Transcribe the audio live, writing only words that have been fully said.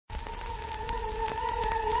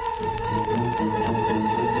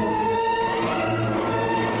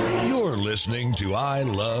You're listening to I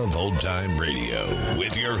Love Old Time Radio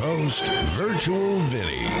with your host, Virtual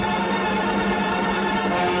Vinny.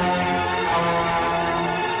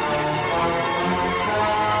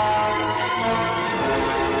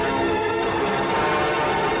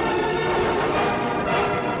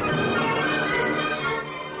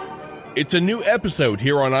 It's a new episode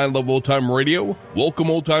here on I Love Old Time Radio. Welcome,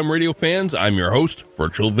 Old Time Radio fans. I'm your host,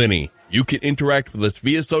 Virtual Vinny. You can interact with us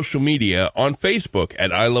via social media on Facebook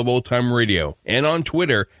at I Love Old Time Radio and on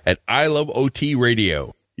Twitter at I Love OT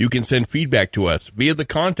Radio. You can send feedback to us via the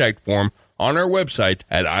contact form on our website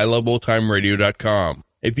at iloveoldtimeradio.com.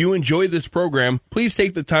 If you enjoy this program, please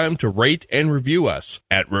take the time to rate and review us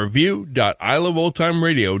at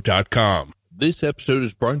review.iloveoldtimeradio.com. This episode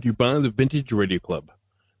is brought to you by the Vintage Radio Club.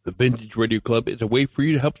 The Vintage Radio Club is a way for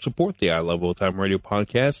you to help support the I Love Old Time Radio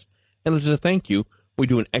podcast, and as a thank you, we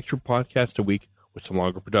do an extra podcast a week with some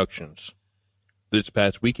longer productions. This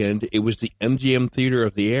past weekend, it was the MGM Theater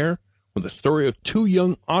of the Air with the story of two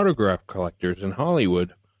young autograph collectors in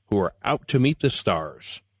Hollywood who are out to meet the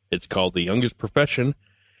stars. It's called The Youngest Profession,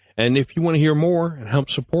 and if you want to hear more and help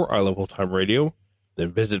support I Love Old Time Radio,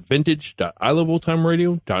 then visit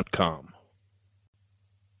vintage.iloveoldtimeradio.com.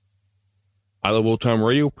 I Love Old Time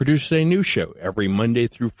Radio produces a new show every Monday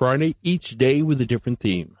through Friday, each day with a different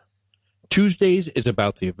theme. Tuesdays is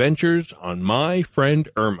about the adventures on My Friend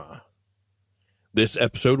Irma. This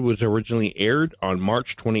episode was originally aired on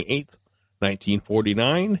March 28th,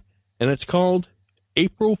 1949, and it's called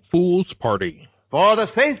April Fool's Party. For the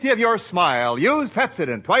safety of your smile, use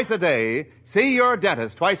Pepsodent twice a day. See your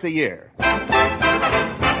dentist twice a year.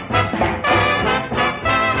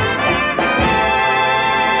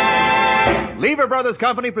 Lever Brothers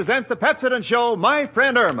Company presents the Pepsodent show, My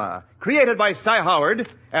Friend Irma, created by Cy Howard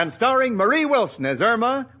and starring Marie Wilson as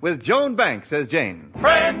Irma with Joan Banks as Jane.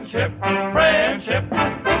 Friendship, friendship,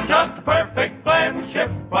 just a perfect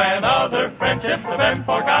friendship. When other friendships have been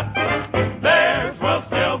forgot, theirs will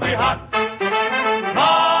still be hot.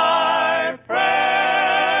 My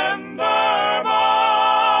friend Irma.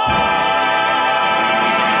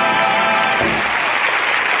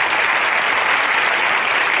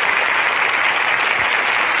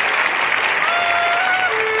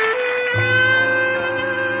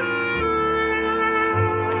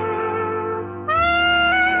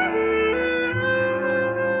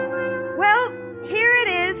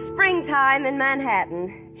 Springtime in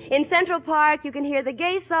Manhattan. In Central Park, you can hear the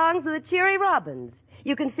gay songs of the cheery robins.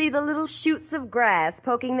 You can see the little shoots of grass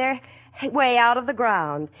poking their way out of the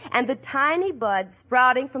ground, and the tiny buds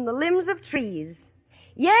sprouting from the limbs of trees.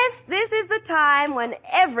 Yes, this is the time when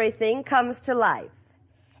everything comes to life.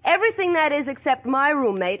 Everything, that is, except my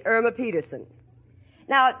roommate, Irma Peterson.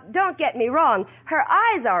 Now, don't get me wrong, her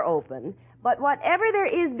eyes are open, but whatever there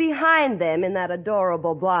is behind them in that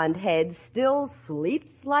adorable blonde head still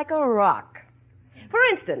sleeps like a rock. For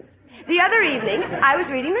instance, the other evening, I was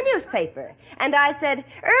reading the newspaper, and I said,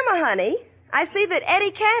 Irma, honey, I see that Eddie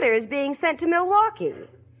Cantor is being sent to Milwaukee.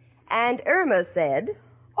 And Irma said,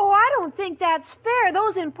 Oh, I don't think that's fair.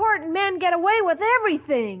 Those important men get away with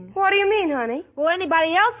everything. What do you mean, honey? Well,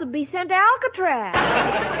 anybody else would be sent to Alcatraz.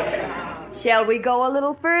 Shall we go a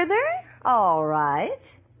little further? All right.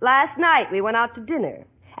 Last night we went out to dinner,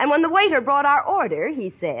 and when the waiter brought our order, he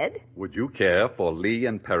said, Would you care for Lee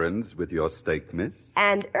and Perrins with your steak, miss?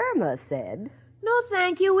 And Irma said, No,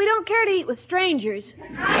 thank you. We don't care to eat with strangers.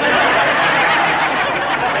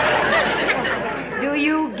 Do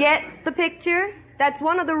you get the picture? That's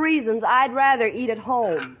one of the reasons I'd rather eat at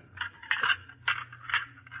home.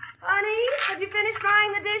 Honey, have you finished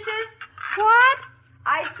drying the dishes? What?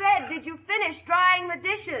 I said, did you finish drying the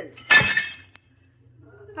dishes?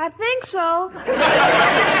 I think so.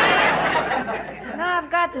 Now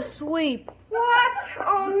I've got to sweep. What?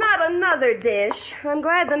 Oh, not another dish. I'm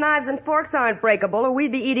glad the knives and forks aren't breakable, or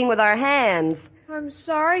we'd be eating with our hands. I'm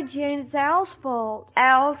sorry, Jane. It's Al's fault.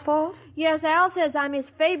 Al's fault? Yes, Al says I'm his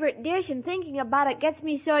favorite dish, and thinking about it gets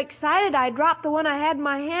me so excited I dropped the one I had in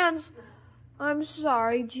my hands. I'm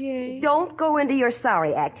sorry, Jane. Don't go into your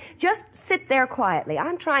sorry act. Just sit there quietly.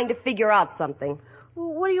 I'm trying to figure out something.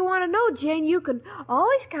 Well, what do you want to know, Jane? You can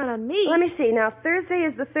always count on me. Let me see. Now, Thursday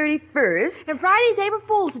is the 31st. And Friday's April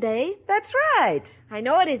Fool's Day. That's right. I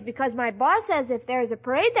know it is because my boss says if there's a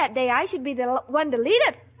parade that day, I should be the one to lead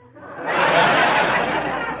it.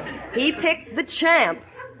 He picked the champ.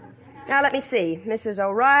 Now, let me see. Mrs.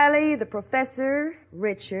 O'Reilly, the professor,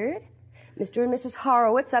 Richard, Mr. and Mrs.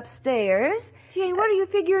 Horowitz upstairs. Jane, what are you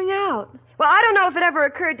figuring out? Well, I don't know if it ever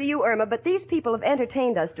occurred to you, Irma, but these people have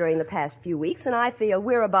entertained us during the past few weeks, and I feel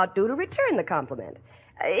we're about due to return the compliment.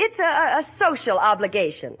 It's a social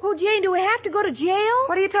obligation. Oh, Jane, do we have to go to jail?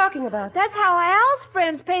 What are you talking about? That's how Al's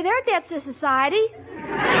friends pay their debts to society.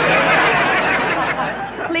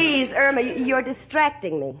 Please, Irma, you're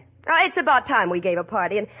distracting me. It's about time we gave a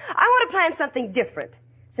party, and I want to plan something different.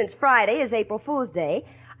 Since Friday is April Fool's Day,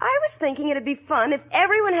 I was thinking it'd be fun if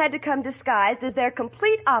everyone had to come disguised as their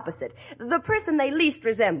complete opposite, the person they least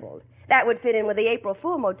resembled. That would fit in with the April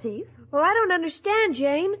Fool motif. Well, I don't understand,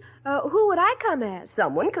 Jane. Who would I come as?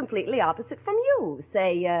 Someone completely opposite from you.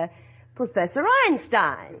 Say, Professor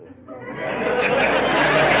Einstein.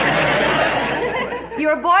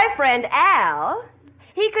 Your boyfriend, Al,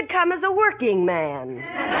 he could come as a working man.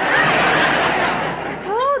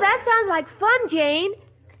 Oh, that sounds like fun, Jane.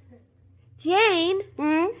 Jane?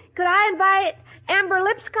 Could I invite Amber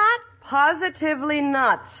Lipscott? Positively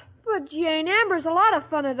not. But, Jane, Amber's a lot of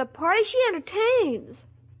fun at a party. She entertains.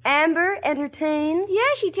 Amber entertains?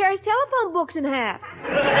 Yeah, she tears telephone books in half.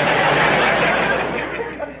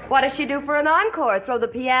 What does she do for an encore? Throw the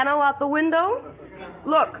piano out the window?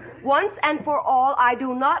 Look, once and for all, I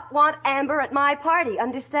do not want Amber at my party,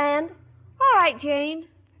 understand? All right, Jane.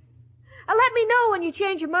 Let me know when you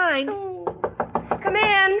change your mind. Come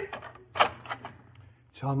in.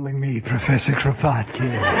 It's only me, Professor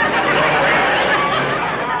Kropotkin.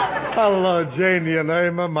 Hello, Janie and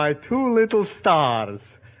Irma, my two little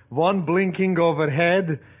stars. One blinking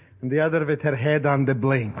overhead, and the other with her head on the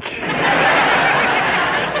blink.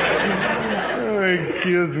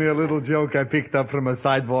 Excuse me, a little joke I picked up from a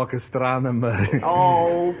sidewalk astronomer.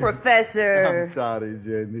 Oh, Professor. I'm sorry,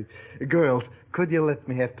 Janie. Girls, could you let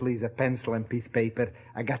me have, please, a pencil and piece of paper?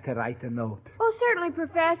 I got to write a note. Oh, certainly,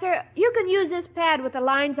 Professor. You can use this pad with the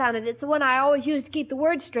lines on it. It's the one I always use to keep the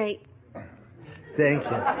words straight. Thank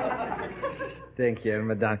you. Thank you,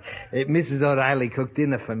 Madame. Mrs. O'Reilly cooked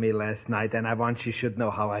dinner for me last night, and I want you should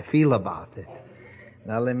know how I feel about it.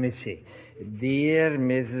 Now, let me see. Dear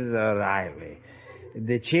Mrs. O'Reilly,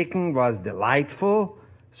 the chicken was delightful,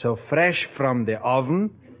 so fresh from the oven,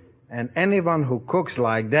 and anyone who cooks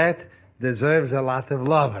like that deserves a lot of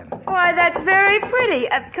loving. Why, that's very pretty.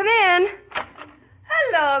 Come in.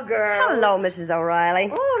 Hello, girls. Hello, Mrs. O'Reilly.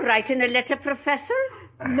 Oh, writing a letter, Professor?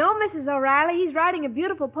 No, Mrs. O'Reilly, he's writing a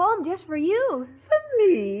beautiful poem just for you. For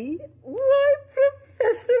me? Why,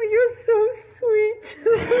 Professor, you're so sweet.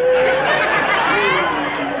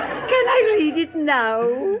 Can I read it now?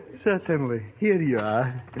 Certainly. Here you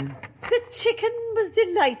are. The chicken was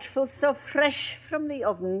delightful, so fresh from the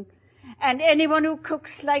oven. And anyone who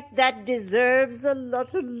cooks like that deserves a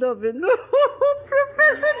lot of loving.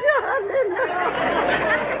 Professor darling.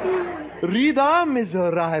 Read on, Miss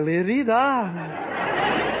O'Reilly, read on.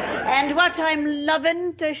 And what I'm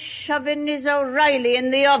loving to shoving is O'Reilly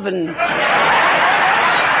in the oven.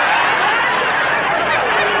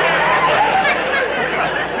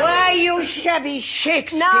 Why, you shabby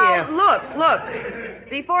Shakespeare. Now, look.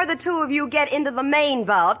 Before the two of you get into the main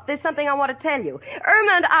vault, there's something I want to tell you.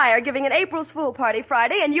 Irma and I are giving an April's Fool party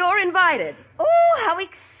Friday, and you're invited. Oh, how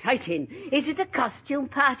exciting. Is it a costume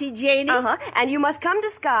party, Janie? Uh-huh. And you must come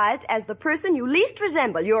disguised as the person you least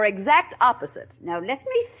resemble, your exact opposite. Now, let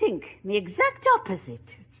me think. The exact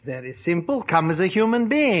opposite. It's very simple. Come as a human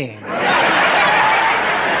being.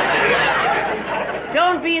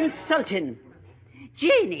 Don't be insulting.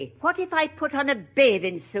 Janie, what if I put on a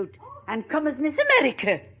bathing suit and come as Miss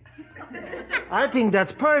America? I think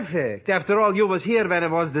that's perfect. After all, you was here when it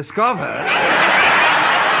was discovered.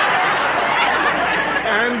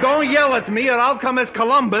 And don't yell at me or I'll come as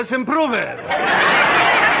Columbus and prove it.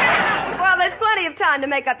 Well, there's plenty of time to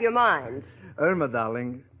make up your minds. Irma,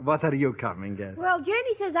 darling, what are you coming as? Well,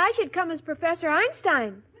 Janie says I should come as Professor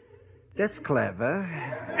Einstein. That's clever.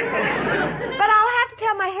 But I'll have to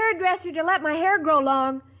tell my hairdresser to let my hair grow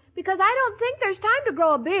long, because I don't think there's time to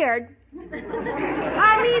grow a beard.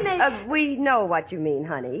 We know what you mean,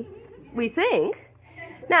 honey. We think.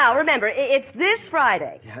 Now, remember, it's this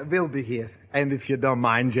Friday. Yeah, we'll be here. And if you don't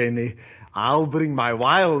mind, Janie, I'll bring my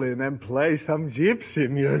violin and play some gypsy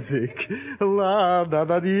music. La da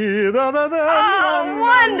da dee da da da. Oh,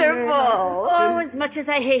 wonderful! Oh, as much as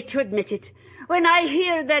I hate to admit it, when I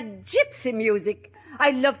hear that gypsy music,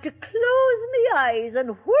 I love to close my eyes and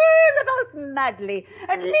whirl about madly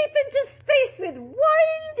and leap into space with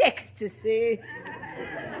wild ecstasy.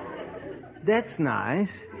 That's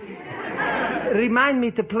nice. Remind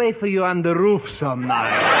me to play for you on the roof some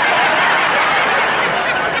night.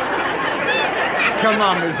 Come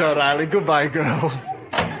on, Miss O'Reilly. Goodbye, girls.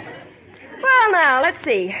 Well, now, let's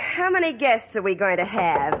see. How many guests are we going to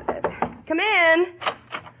have? Come in.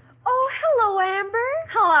 Oh, hello, Amber.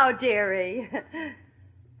 Hello, dearie.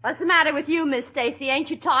 What's the matter with you, Miss Stacy? Ain't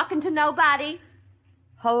you talking to nobody?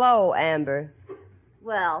 Hello, Amber.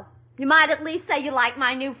 Well, you might at least say you like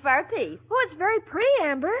my new fur piece. Oh, it's very pretty,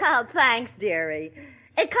 Amber. Oh, thanks, dearie.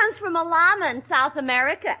 It comes from a llama in South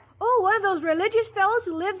America. Oh, one of those religious fellows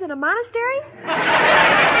who lives in a monastery? Who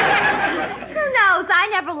knows? I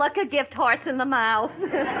never look a gift horse in the mouth.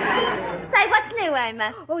 Say, what's new,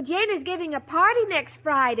 Emma? Oh, Jane is giving a party next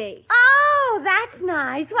Friday. Oh, that's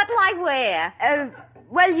nice. What'll I wear?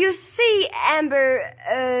 Well, you see, Amber,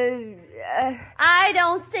 I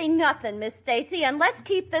don't see nothing, Miss Stacy, and let's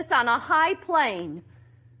keep this on a high plane.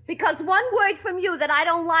 Because one word from you that I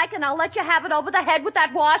don't like, and I'll let you have it over the head with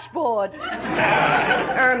that washboard.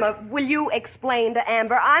 Irma, will you explain to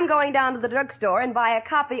Amber? I'm going down to the drugstore and buy a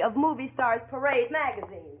copy of Movie Stars Parade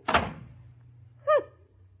magazine.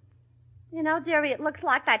 You know, dearie, it looks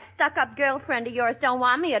like that stuck-up girlfriend of yours don't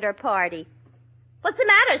want me at her party. What's the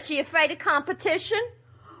matter? Is she afraid of competition?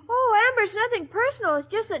 Oh, Amber, it's nothing personal. It's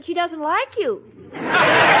just that she doesn't like you.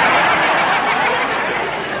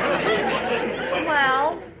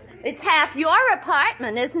 Well, it's half your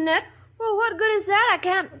apartment, isn't it? Well, what good is that? I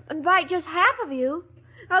can't invite just half of you.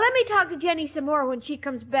 Now, let me talk to Jenny some more when she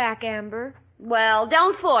comes back, Amber. Well,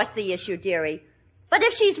 don't force the issue, dearie. But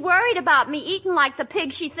if she's worried about me eating like the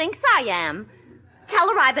pig she thinks I am, tell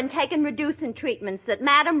her I've been taking reducing treatments at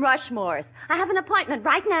Madame Rushmore's. I have an appointment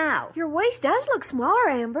right now. Your waist does look smaller,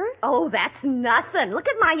 Amber. Oh, that's nothing. Look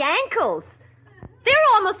at my ankles. They're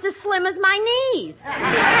almost as slim as my knees.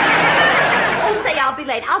 Oh, say, I'll be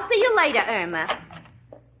late. I'll see you later, Irma.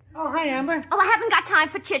 Oh, hi, Amber. Oh, I haven't got time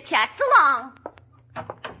for chit-chat. So long.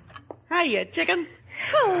 Hiya, chicken.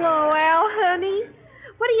 Hello, Al, honey.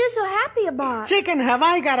 What are you so happy about? Chicken, have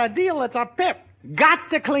I got a deal that's a pip.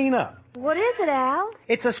 Got to clean up. What is it, Al?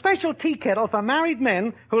 It's a special tea kettle for married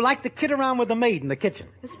men who like to kid around with the maid in the kitchen.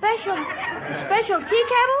 A special tea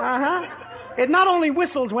kettle? Uh-huh. It not only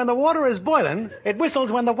whistles when the water is boiling, it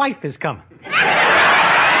whistles when the wife is coming.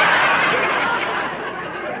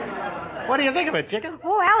 What do you think of it, chicken?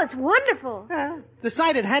 Oh, Al, it's wonderful.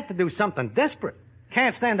 Decided had to do something desperate.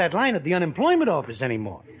 Can't stand that line at the unemployment office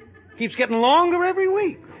anymore. Keeps getting longer every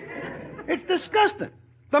week. It's disgusting.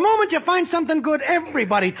 The moment you find something good,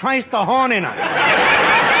 everybody tries to horn in on it.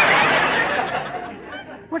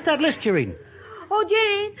 What's that list you're reading? Oh,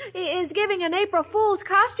 Jenny is giving an April Fool's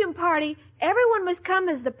costume party. Everyone must come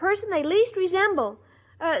as the person they least resemble.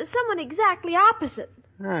 Someone exactly opposite.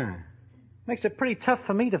 Makes it pretty tough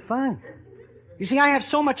for me to find. You see, I have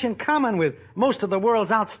so much in common with most of the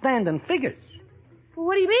world's outstanding figures. Well,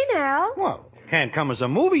 what do you mean, Al? Well, can't come as a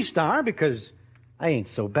movie star because I ain't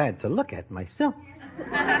so bad to look at myself.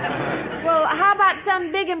 Well, how about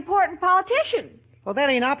some big important politician? Well, that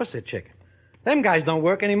ain't opposite, chicken. Them guys don't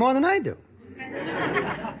work any more than I do.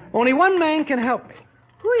 Only one man can help me.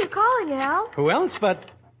 Who are you calling, Al? Who else but...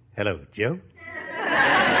 Hello, Joe.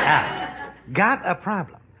 Got a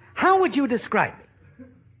problem. How would you describe me?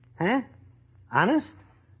 Huh? Honest?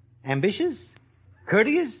 Ambitious?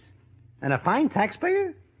 Courteous? And a fine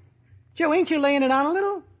taxpayer? Joe, ain't you laying it on a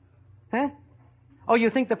little? Huh? Oh,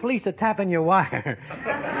 you think the police are tapping your wire.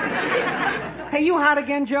 Hey, you hot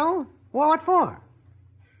again, Joe? Well, what for?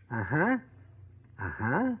 Uh-huh.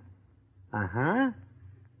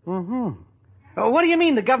 What do you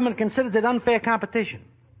mean the government considers it unfair competition?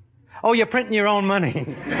 Oh, you're printing your own money.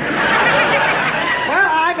 Well,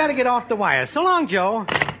 I better get off the wire. So long, Joe.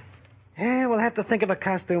 Yeah, we'll have to think of a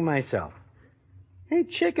costume myself. Hey,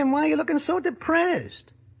 chicken, why are you looking so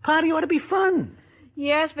depressed? Party ought to be fun.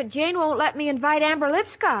 Yes, but Jane won't let me invite Amber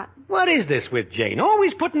Lipscott. What is this with Jane?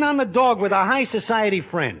 Always putting on the dog with our high society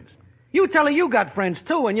friends. You tell her you got friends,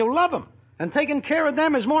 too, and you love them. And taking care of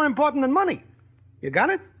them is more important than money. You got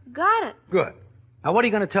it? Got it. Good. Now, what are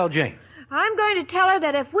you going to tell Jane? I'm going to tell her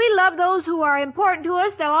that if we love those who are important to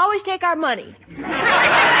us, they'll always take our money.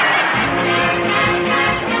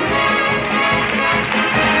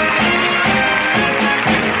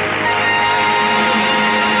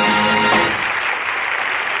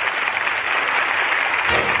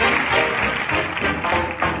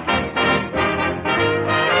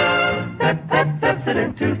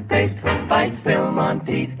 Pepsodent toothpaste fights film on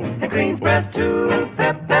teeth and cleans breath too.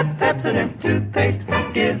 Pepsodent toothpaste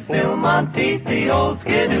gives film on teeth the old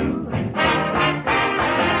skidoo.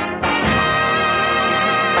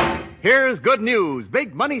 Here's good news,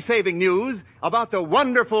 big money-saving news about the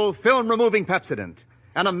wonderful film-removing Pepsodent,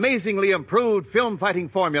 an amazingly improved film-fighting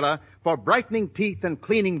formula for brightening teeth and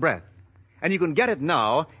cleaning breath. And you can get it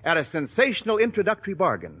now at a sensational introductory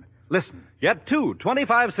bargain. Listen. Get 2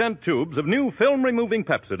 25-cent tubes of new film-removing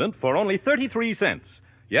Pepsodent for only 33 cents.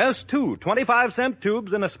 Yes, 2 25-cent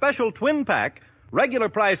tubes in a special twin pack. Regular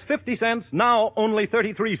price 50 cents, now only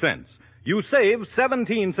 33 cents. you save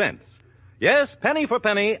 17 cents. Yes, penny for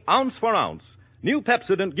penny, ounce for ounce. New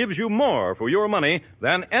Pepsodent gives you more for your money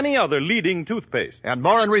than any other leading toothpaste. And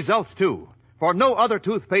more in results, too. For no other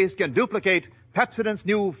toothpaste can duplicate Pepsodent's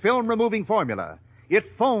new film-removing formula.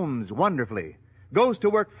 It foams wonderfully, goes to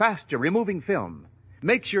work faster removing film,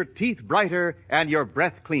 makes your teeth brighter and your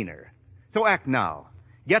breath cleaner. So act now.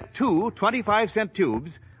 Get 2 25-cent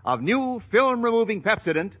tubes of new film-removing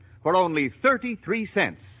Pepsodent for only 33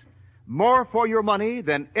 cents. More for your money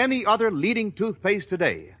than any other leading toothpaste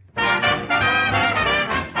today.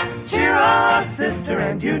 Cheer up, sister,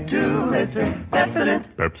 and you too, mister. Pepsodent.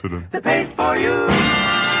 Pepsodent. The paste for you.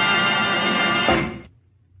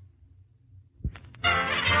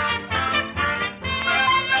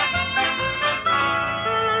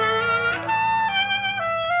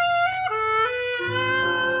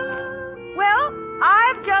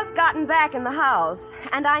 Gotten back in the house,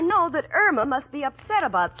 and I know that Irma must be upset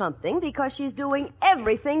about something because she's doing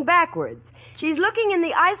everything backwards. She's looking in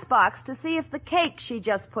the icebox to see if the cake she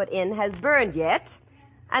just put in has burned yet,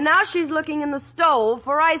 and now she's looking in the stove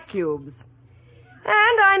for ice cubes.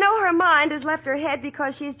 And I know her mind has left her head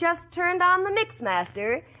because she's just turned on the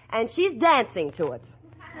Mixmaster, and she's dancing to it.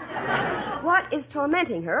 What is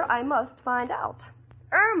tormenting her, I must find out.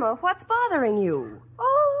 Irma, what's bothering you?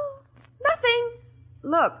 Oh, nothing.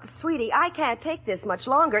 Look, sweetie, I can't take this much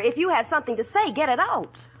longer. If you have something to say, get it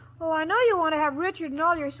out. Oh, I know you want to have Richard and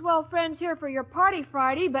all your swell friends here for your party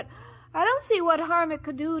Friday, but I don't see what harm it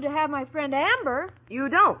could do to have my friend Amber. You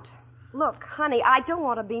don't? Look, honey, I don't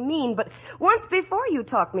want to be mean, but once before you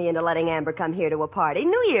talked me into letting Amber come here to a party.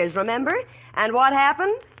 New Year's, remember? And what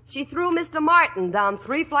happened? She threw Mr. Martin down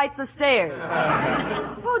 3 flights of stairs.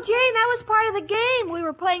 Oh, Jane, that was part of the game. We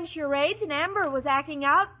were playing charades, and Amber was acting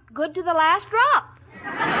out good to the last drop.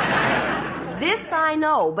 This I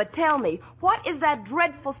know, but tell me, what is that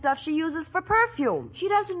dreadful stuff she uses for perfume? She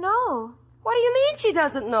doesn't know. What do you mean she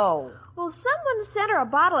doesn't know? Well, someone sent her a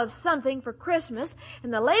bottle of something for Christmas,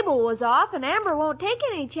 and the label was off, and Amber won't take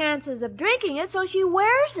any chances of drinking it, so she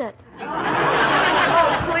wears it.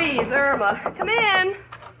 Oh, please, Irma, come in.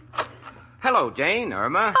 Hello, Jane,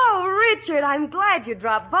 Irma. Oh, Richard, I'm glad you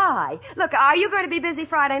dropped by. Look, are you going to be busy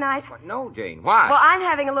Friday night? What? No, Jane. Why? Well, I'm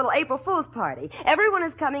having a little April Fool's party. Everyone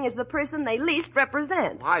is coming as the person they least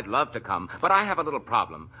represent. I'd love to come, but I have a little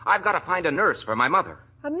problem. I've got to find a nurse for my mother.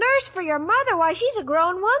 A nurse for your mother? Why, she's a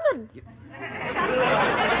grown woman.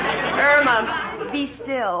 Irma, be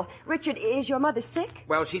still. Richard, is your mother sick?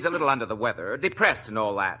 Well, she's a little under the weather, depressed and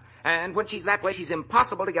all that. And when she's that way, she's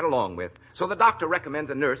impossible to get along with. So the doctor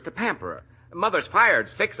recommends a nurse to pamper her. Mother's fired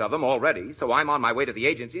 6 of them already, so I'm on my way to the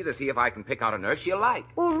agency to see if I can pick out a nurse she'll like.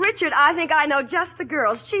 Well, Richard, I think I know just the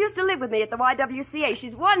girl. She used to live with me at the YWCA.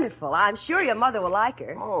 She's wonderful. I'm sure your mother will like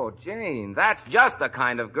her. Oh, Jane, that's just the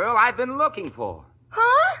kind of girl I've been looking for.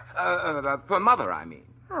 Huh? For Mother, I mean.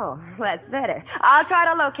 Oh, that's better. I'll try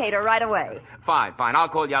to locate her right away. Fine. I'll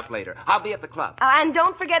call you up later. I'll be at the club. And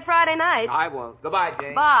don't forget Friday night. I won't. Goodbye,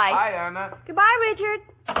 Jane. Bye. Bye, Irma. Goodbye, Richard.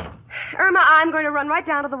 Irma, I'm going to run right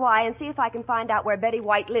down to the Y and see if I can find out where Betty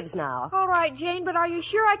White lives now. All right, Jane, but are you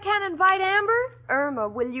sure I can't invite Amber? Irma,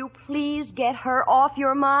 will you please get her off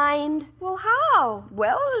your mind? Well, how?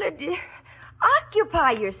 Well,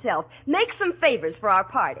 occupy yourself. Make some favors for our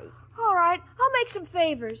party. All right, I'll make some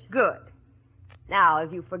favors. Good. Now,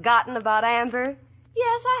 have you forgotten about Amber?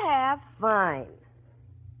 Yes, I have. Fine.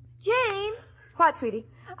 Jane. What, sweetie?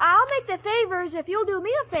 I'll make the favors if you'll do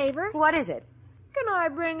me a favor. What is it? Can I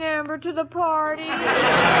bring Amber to the party?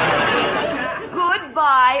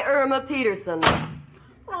 Goodbye, Irma Peterson.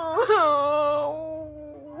 Oh.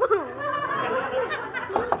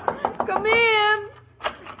 Come in.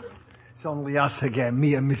 It's only us again,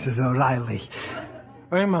 me and Mrs. O'Reilly.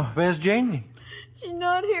 Irma, where's Janie? She's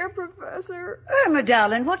not here, Professor. Irma,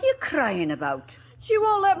 darling, what are you crying about? She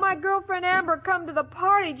won't let my girlfriend Amber come to the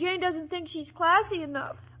party. Jane doesn't think she's classy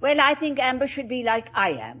enough. Well, I think Amber should be like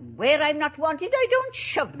I am. Where I'm not wanted, I don't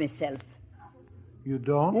shove myself. You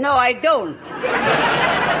don't? No, I don't.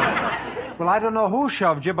 Well, I don't know who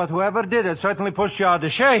shoved you, but whoever did it certainly pushed you out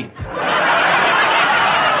of shape.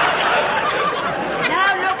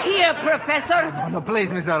 Now, look here, Professor. Oh, no,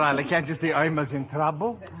 please, Miss O'Reilly, can't you see Irma's in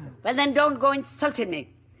trouble? Well, then don't go insulting me.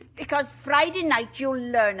 Because Friday night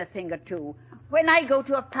you'll learn a thing or two. When I go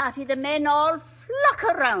to a party, the men all flock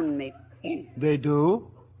around me. They do?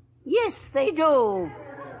 Yes, they do.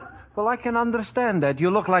 Well, I can understand that.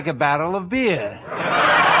 You look like a barrel of beer.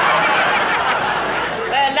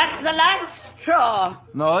 Well, that's the last straw.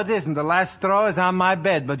 No, it isn't. The last straw is on my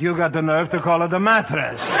bed, but you got the nerve to call it a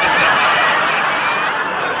mattress. Come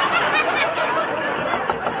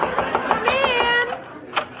in.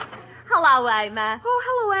 Hello, Emma. Oh,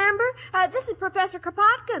 hello, Amber. This is Professor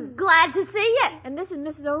Kropotkin. Glad to see you. And this is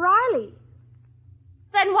Mrs. O'Reilly.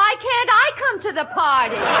 Then why can't I come to the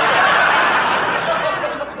party?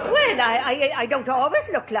 Well, I don't always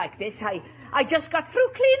look like this. I just got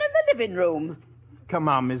through cleaning the living room. Come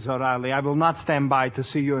on, Miss O'Reilly. I will not stand by to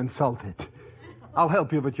see you insulted. I'll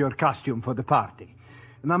help you with your costume for the party.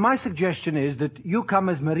 Now, my suggestion is that you come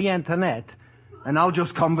as Marie Antoinette, and I'll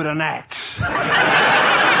just come with an axe.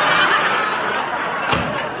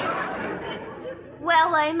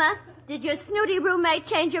 Well, Emma, did your snooty roommate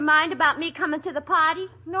change your mind about me coming to the party?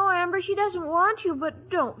 No, Amber, she doesn't want you, but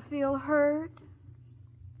don't feel hurt.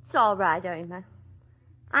 It's all right, Emma.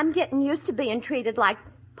 I'm getting used to being treated like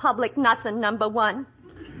public nothing number one.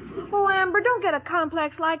 Oh, Amber, don't get a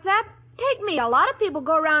complex like that. Take me. A lot of people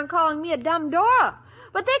go around calling me a dumb Dora.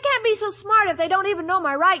 But they can't be so smart if they don't even know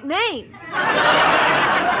my right name.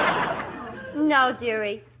 No,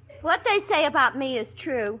 dearie. What they say about me is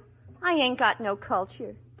true. I ain't got no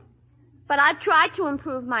culture. But I've tried to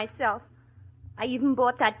improve myself. I even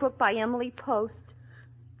bought that book by Emily Post.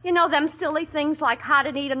 You know, them silly things like how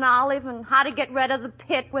to eat an olive and how to get rid of the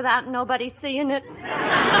pit without nobody seeing it.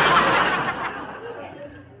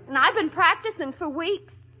 And I've been practicing for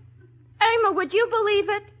weeks. Emma, would you believe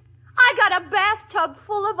it? I got a bathtub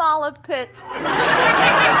full of olive pits.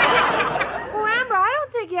 Oh, Amber, I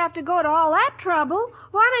don't think you have to go to all that trouble.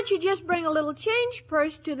 Why don't you just bring a little change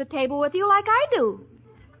purse to the table with you like I do?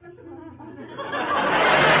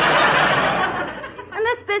 And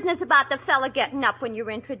this business about the fella getting up when you're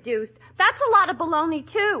introduced, that's a lot of baloney,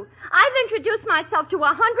 too. I've introduced myself to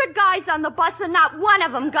 100 guys on the bus and not one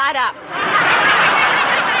of them got up.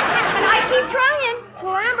 And I keep trying.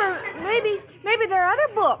 Well, Amber, maybe there are other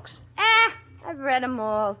books. I've read them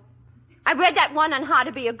all. I read that one on how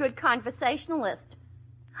to be a good conversationalist.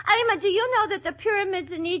 Emma, do you know that the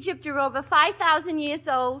pyramids in Egypt are over 5,000 years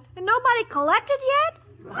old? And nobody collected yet?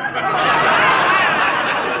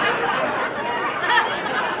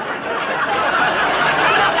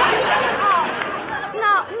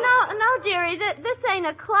 No, dearie, this ain't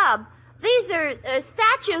a club. These are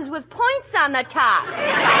statues with points on the top.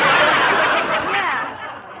 Yeah.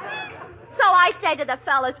 So I say to the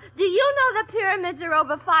fellas, do you know the pyramids are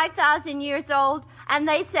over 5,000 years old? And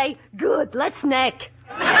they say, good, let's neck.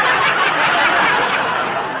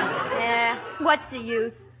 Yeah, what's the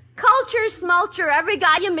use? Culture, smulcher, every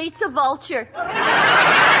guy you meet's a vulture. But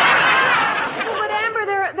Amber,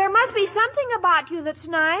 there must be something about you that's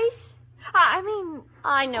nice. I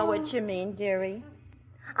know what you mean, dearie.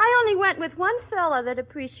 I only went with one fella that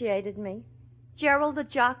appreciated me. Gerald the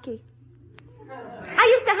jockey. I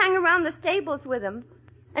used to hang around the stables with him.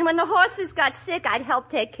 And when the horses got sick, I'd help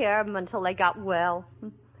take care of them until they got well.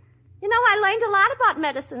 You know, I learned a lot about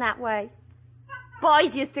medicine that way.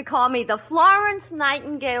 Boys used to call me the Florence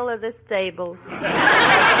Nightingale of the stables.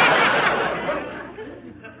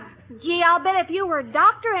 Gee, I'll bet if you were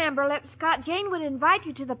Dr. Amber Lipscott, Jane would invite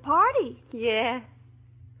you to the party. Yeah.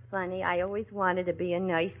 Funny, I always wanted to be a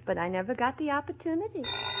nurse, but I never got the opportunity.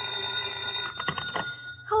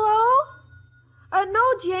 Hello? No,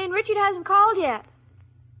 Jane, Richard hasn't called yet.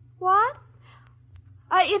 What?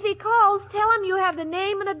 If he calls, tell him you have the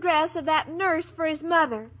name and address of that nurse for his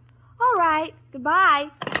mother. All right.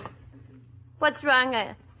 Goodbye. What's wrong?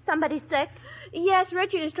 Somebody sick? Yes,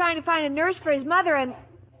 Richard is trying to find a nurse for his mother and...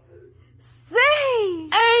 Say!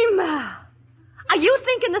 Emma! Are you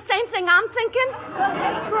thinking the same thing I'm thinking?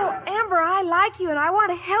 Well, Amber, I like you and I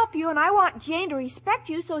want to help you and I want Jane to respect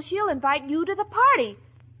you so she'll invite you to the party.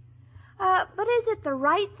 But is it the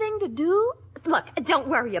right thing to do? Look, don't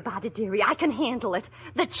worry about it, dearie. I can handle it.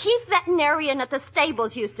 The chief veterinarian at the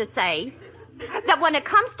stables used to say that when it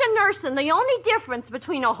comes to nursing, the only difference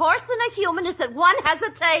between a horse and a human is that one has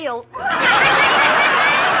a tail. Well,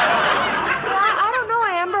 I don't know,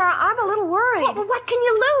 Amber. I'm a little worried. Well, what can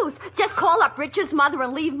you lose? Just call up Richard's mother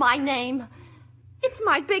and leave my name. It's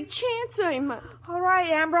my big chance, Emma. All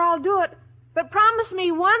right, Amber, I'll do it. But promise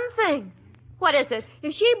me one thing. What is it?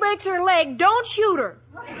 If she breaks her leg, don't shoot her.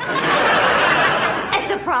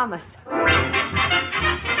 It's a promise.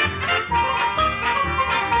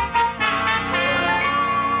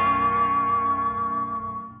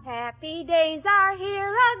 Happy days are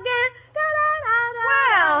here again. Da-da-da-da.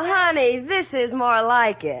 Well, honey, this is more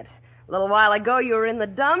like it. A little while ago you were in the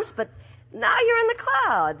dumps, but now you're in the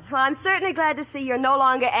clouds. Well, I'm certainly glad to see you're no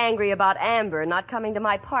longer angry about Amber not coming to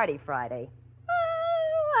my party Friday.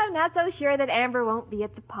 I'm not so sure that Amber won't be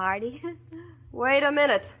at the party. Wait a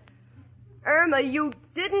minute. Irma, you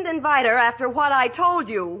didn't invite her after what I told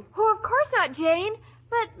you. Oh, of course not, Jane.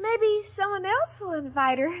 But maybe someone else will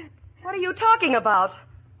invite her. What are you talking about?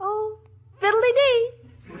 Oh, fiddly-dee.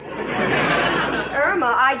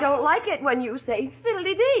 Irma, I don't like it when you say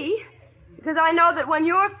fiddly-dee, because I know that when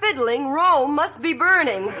you're fiddling, Rome must be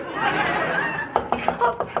burning.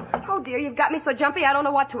 Oh, dear, you've got me so jumpy I don't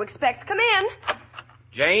know what to expect. Come in.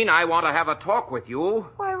 Jane, I want to have a talk with you.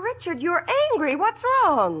 Why, Richard, you're angry. What's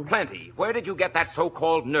wrong? Plenty. Where did you get that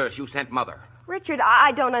so-called nurse you sent Mother? Richard,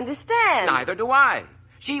 I don't understand. Neither do I.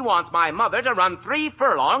 She wants my mother to run 3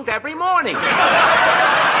 furlongs every morning. But,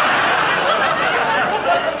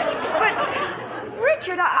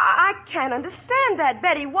 Richard, I can't understand that.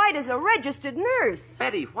 Betty White is a registered nurse.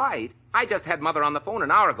 Betty White? I just had Mother on the phone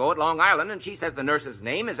an hour ago at Long Island, and she says the nurse's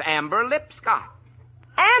name is Amber Lipscott.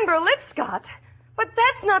 Amber Lipscott? But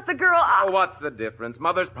that's not the girl Oh, what's the difference?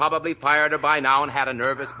 Mother's probably fired her by now and had a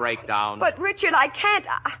nervous breakdown. But, Richard, I can't...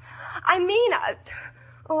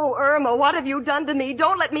 Oh, Irma, what have you done to me?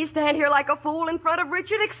 Don't let me stand here like a fool in front of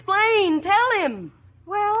Richard. Explain. Tell him.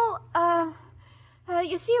 Well,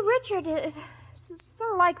 you see, Richard, it's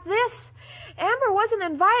sort of like this. Amber wasn't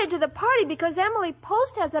invited to the party because Emily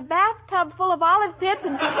Post has a bathtub full of olive pits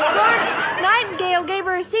and Florence Nightingale gave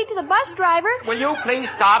her a seat to the bus driver. Will you please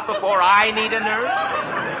stop before I need a nurse?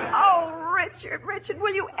 Oh, Richard,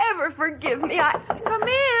 will you ever forgive me? Come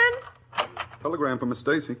in. Telegram from Miss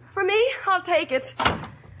Stacy. For me? I'll take it.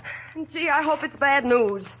 Gee, I hope it's bad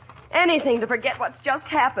news. Anything to forget what's just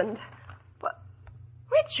happened. But,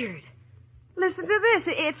 Richard, listen to this.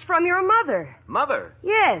 It's from your mother. Mother?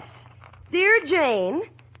 Yes. Dear Jane,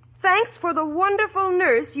 thanks for the wonderful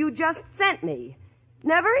nurse you just sent me.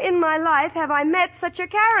 Never in my life have I met such a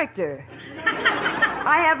character.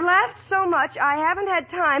 I have laughed so much I haven't had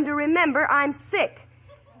time to remember I'm sick.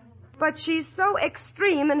 But she's so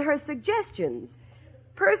extreme in her suggestions.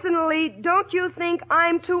 Personally, don't you think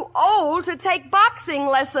I'm too old to take boxing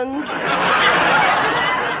lessons?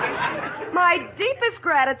 My deepest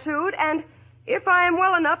gratitude, and if I am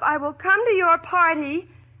well enough, I will come to your party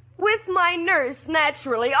with my nurse,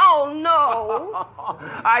 naturally. Oh, no.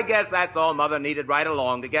 I guess that's all Mother needed right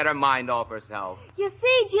along to get her mind off herself. You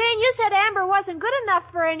see, Jane, you said Amber wasn't good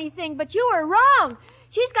enough for anything, but you were wrong.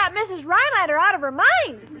 She's got Mrs. Rhinelander out of her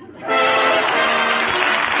mind.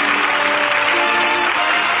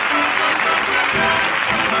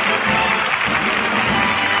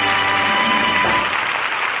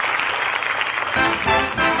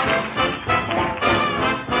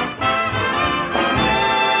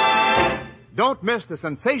 Don't miss the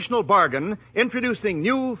sensational bargain introducing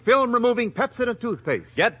new film-removing Pepsodent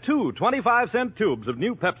toothpaste. Get 2 25-cent tubes of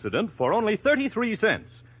new Pepsodent for only 33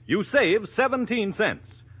 cents. You save 17 cents.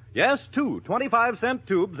 Yes, 2 25-cent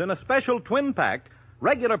tubes in a special twin pack,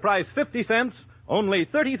 regular price 50 cents, only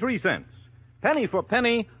 33 cents. Penny for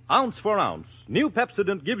penny, ounce for ounce. New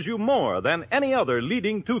Pepsodent gives you more than any other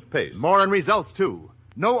leading toothpaste. More in results, too.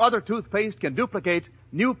 No other toothpaste can duplicate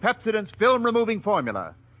new Pepsodent's film-removing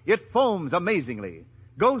formula. It foams amazingly,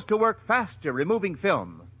 goes to work faster removing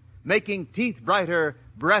film, making teeth brighter,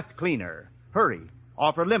 breath cleaner. Hurry,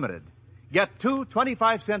 offer limited. Get 2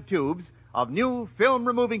 25-cent tubes of new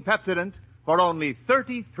film-removing Pepsodent for only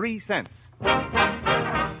 33 cents.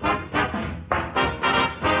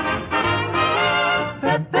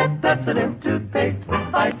 Pepsodent toothpaste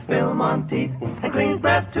fights film on teeth and cleans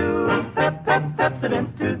breath too.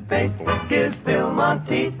 Pepsodent toothpaste gives film on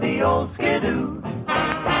teeth the old skidoo.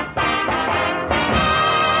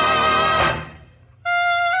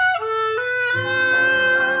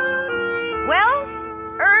 Well,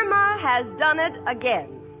 Irma has done it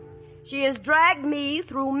again. She has dragged me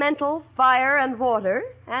through mental fire and water,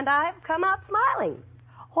 and I've come out smiling.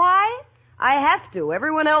 Why? I have to.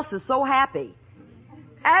 Everyone else is so happy.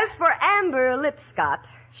 As for Amber Lipscott,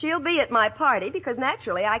 she'll be at my party because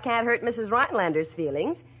naturally I can't hurt Mrs. Rhinelander's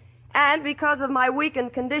feelings. And because of my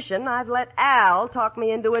weakened condition, I've let Al talk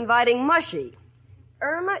me into inviting Mushy.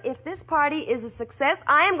 Irma, if this party is a success,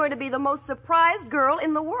 I am going to be the most surprised girl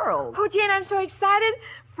in the world. Oh, Jane, I'm so excited.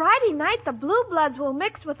 Friday night, the Blue Bloods will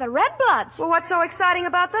mix with the Red Bloods. Well, what's so exciting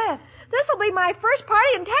about that? This'll be my first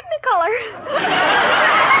party in Technicolor.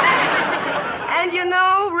 And you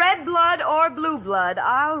know, red blood or blue blood,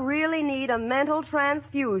 I'll really need a mental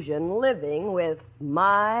transfusion living with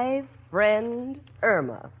my friend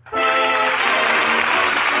Irma.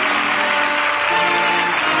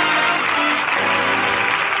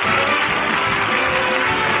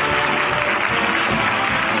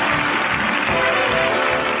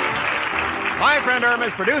 My Friend Irma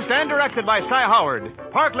is produced and directed by Cy Howard.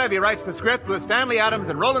 Park Levy writes the script with Stanley Adams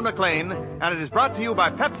and Roland McLean, and it is brought to you by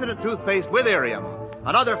Pepsodent Toothpaste with Irium,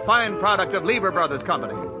 another fine product of Lever Brothers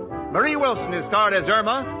Company. Marie Wilson is starred as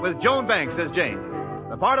Irma, with Joan Banks as Jane.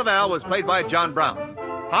 The part of Al was played by John Brown.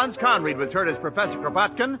 Hans Conried was heard as Professor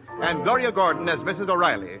Kropotkin and Gloria Gordon as Mrs.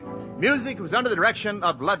 O'Reilly. Music was under the direction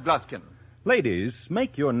of Lud Gluskin. Ladies,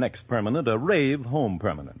 make your next permanent a Rave Home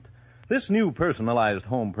Permanent. This new personalized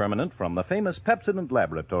home permanent from the famous Pepsodent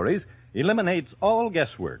Laboratories eliminates all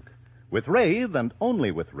guesswork. With Rave, and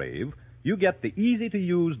only with Rave, you get the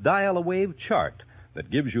easy-to-use dial-a-wave chart that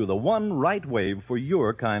gives you the one right wave for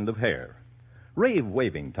your kind of hair. Rave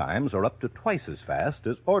waving times are up to twice as fast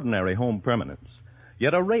as ordinary home permanents.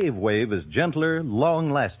 Yet a Rave wave is gentler,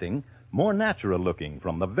 long-lasting, more natural-looking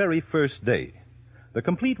from the very first day. The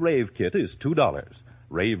complete Rave kit is $2.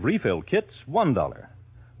 Rave refill kits, $1.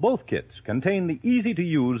 Both kits contain the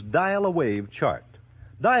easy-to-use dial-a-wave chart.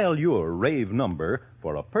 Dial your Rave number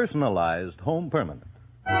for a personalized home permanent.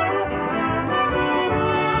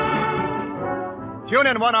 Tune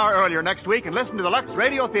in 1 hour earlier next week and listen to the Lux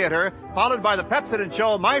Radio Theater, followed by the Pepsodent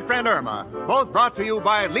Show, My Friend Irma, both brought to you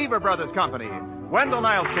by Lever Brothers Company. Wendell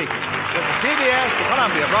Niles speaking. This is CBS, the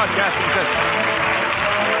Columbia Broadcasting System.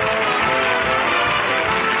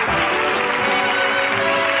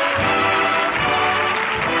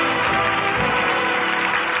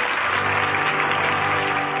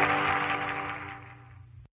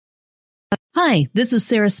 Hi, this is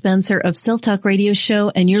Sarah Spencer of Self Talk Radio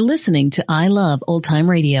Show, and you're listening to I Love Old Time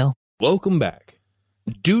Radio. Welcome back.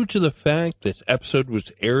 Due to the fact this episode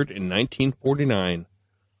was aired in 1949,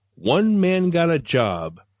 one man got a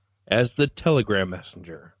job as the telegram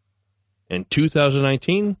messenger. In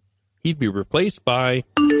 2019, he'd be replaced by...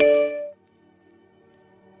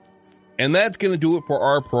 And that's going to do it for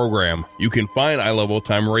our program. You can find I Love Old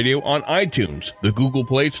Time Radio on iTunes, the Google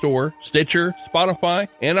Play Store, Stitcher, Spotify,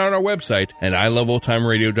 and on our website at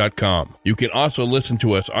iloveoldtimeradio.com. You can also listen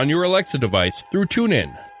to us on your Alexa device through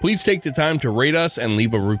TuneIn. Please take the time to rate us and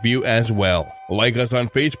leave a review as well. Like us on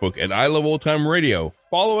Facebook at I Love Old Time Radio.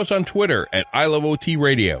 Follow us on Twitter at I Love OT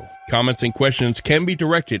Radio. Comments and questions can be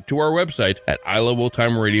directed to our website at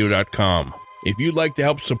iloveoldtimeradio.com. If you'd like to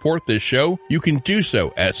help support this show, you can do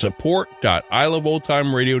so at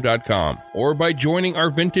support.iloveoldtimeradio.com or by joining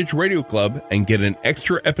our Vintage Radio Club and get an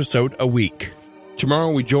extra episode a week.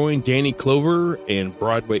 Tomorrow we join Danny Clover and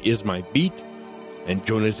Broadway is My Beat. And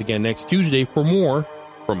join us again next Tuesday for more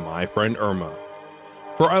from My Friend Irma.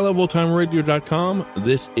 For iloveoldtimeradio.com,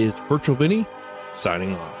 this is Virtual Vinny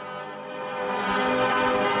signing off.